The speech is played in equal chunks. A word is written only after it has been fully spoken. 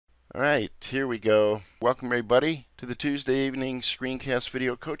All right, here we go. Welcome everybody to the Tuesday evening screencast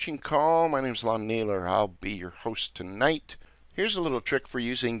video coaching call. My name is Lon Naylor. I'll be your host tonight. Here's a little trick for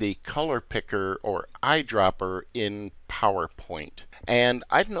using the color picker or eyedropper in PowerPoint. And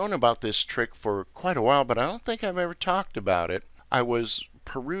I've known about this trick for quite a while, but I don't think I've ever talked about it. I was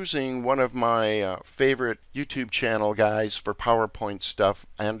perusing one of my favorite YouTube channel guys for PowerPoint stuff,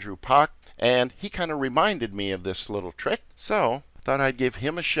 Andrew Pach, and he kind of reminded me of this little trick. So thought I'd give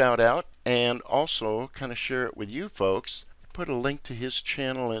him a shout out and also kind of share it with you folks. Put a link to his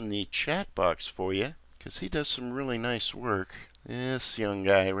channel in the chat box for you because he does some really nice work. This young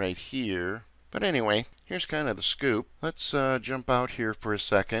guy right here. But anyway, here's kind of the scoop. Let's jump out here for a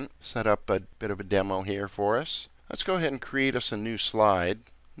second, set up a bit of a demo here for us. Let's go ahead and create us a new slide,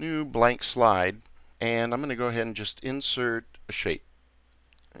 new blank slide, and I'm going to go ahead and just insert a shape.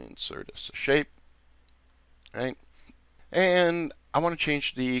 Insert us a shape, right? And I want to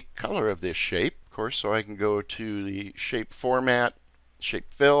change the color of this shape, of course, so I can go to the shape format,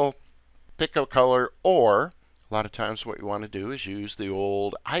 shape fill, pick a color, or a lot of times what you want to do is use the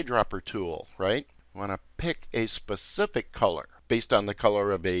old eyedropper tool, right? You want to pick a specific color based on the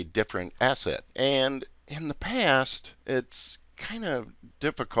color of a different asset. And in the past, it's kind of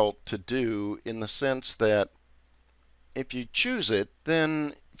difficult to do in the sense that if you choose it,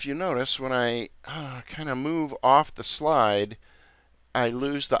 then if you notice when I kind of move off the slide, I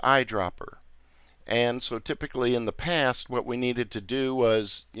lose the eyedropper. And so typically in the past, what we needed to do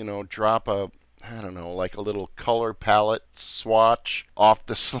was, drop like a little color palette swatch off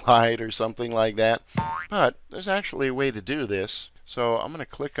the slide or something like that. But there's actually a way to do this. So I'm going to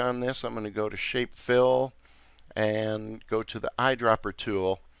click on this. I'm going to go to Shape Fill and go to the eyedropper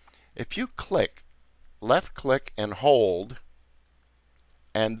tool. If you left click and hold,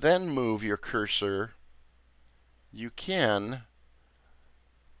 and then move your cursor, you can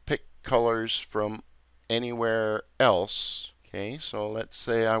pick colors from anywhere else. Okay, so let's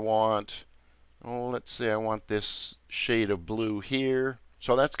say I want this shade of blue here.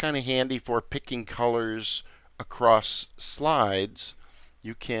 So that's kind of handy for picking colors across slides.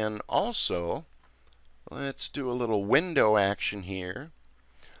 You can also, let's do a little window action here.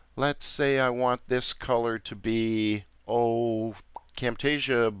 Let's say I want this color to be,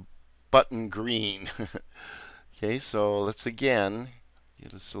 Camtasia button green. Okay, so let's again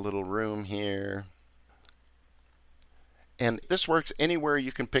give us a little room here. And this works anywhere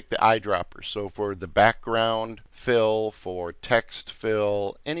you can pick the eyedropper. So for the background fill, for text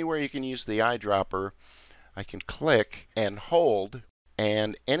fill, anywhere you can use the eyedropper, I can click and hold.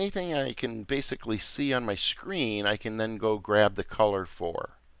 And anything I can basically see on my screen, I can then go grab the color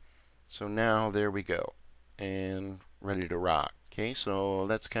for. So now there we go. And ready to rock. Okay, so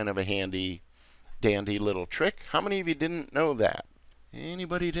that's kind of a handy dandy little trick. How many of you didn't know that?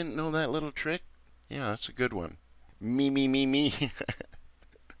 Anybody didn't know that little trick? Yeah, that's a good one. Me.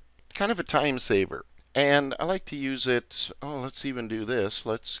 Kind of a time saver. And I like to use it, let's even do this.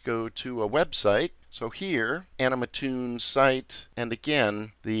 Let's go to a website. So here, Animatoon site, and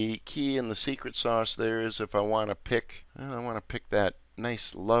again, the key and the secret sauce there is if I want to pick that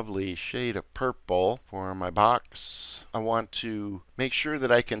nice lovely shade of purple for my box. I want to make sure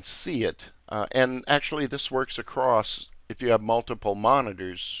that I can see it. And actually this works across. If you have multiple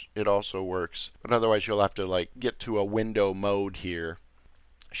monitors, it also works. But otherwise you'll have to get to a window mode here.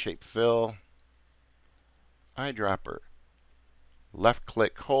 Shape fill, eyedropper, left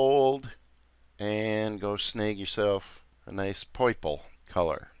click hold, and go snag yourself a nice purple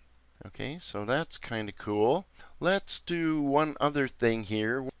color. Okay, so that's kind of cool. Let's do one other thing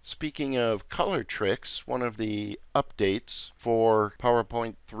here. Speaking of color tricks, one of the updates for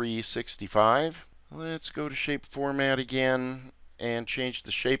PowerPoint 365. Let's go to shape format again and change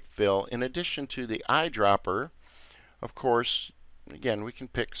the shape fill. In addition to the eyedropper, of course, again, we can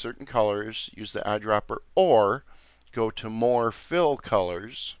pick certain colors, use the eyedropper, or go to more fill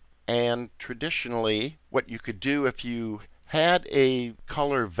colors. And traditionally, what you could do if you had a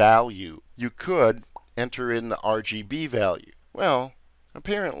color value, you could enter in the RGB value. Well,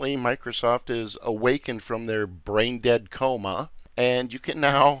 apparently Microsoft is awakened from their brain dead coma, and you can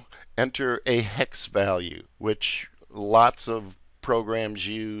now enter a hex value, which lots of programs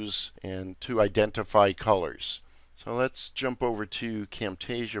use and to identify colors. So let's jump over to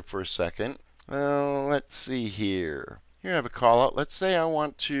Camtasia for a second. Well, let's see here. Here I have a call out. Let's say I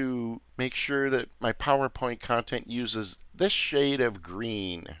want to make sure that my PowerPoint content uses this shade of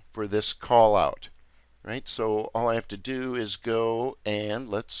green for this call out. Right? So all I have to do is go and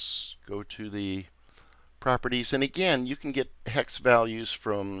let's go to the properties. And again, you can get hex values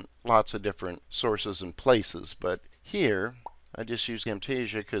from lots of different sources and places. But here I just use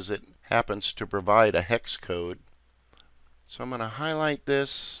Camtasia because it happens to provide a hex code. So I'm going to highlight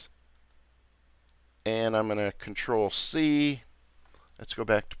this, and I'm going to Control C. Let's go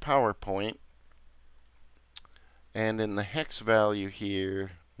back to PowerPoint. And in the hex value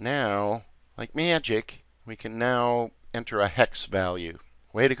here, now, like magic, we can now enter a hex value.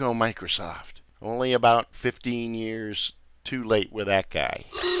 Way to go, Microsoft. Only about 15 years too late with that guy.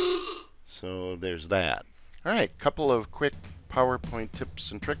 So there's that. All right, couple of quick PowerPoint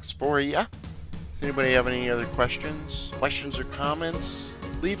tips and tricks for you. Does anybody have any other questions or comments?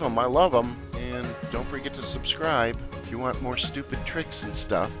 Leave them. I love them. And don't forget to subscribe if you want more stupid tricks and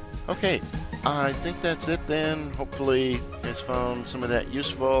stuff. Okay, I think that's it then. Hopefully you guys found some of that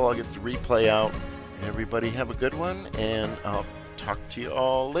useful. I'll get the replay out. Everybody have a good one, and I'll talk to you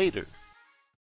all later.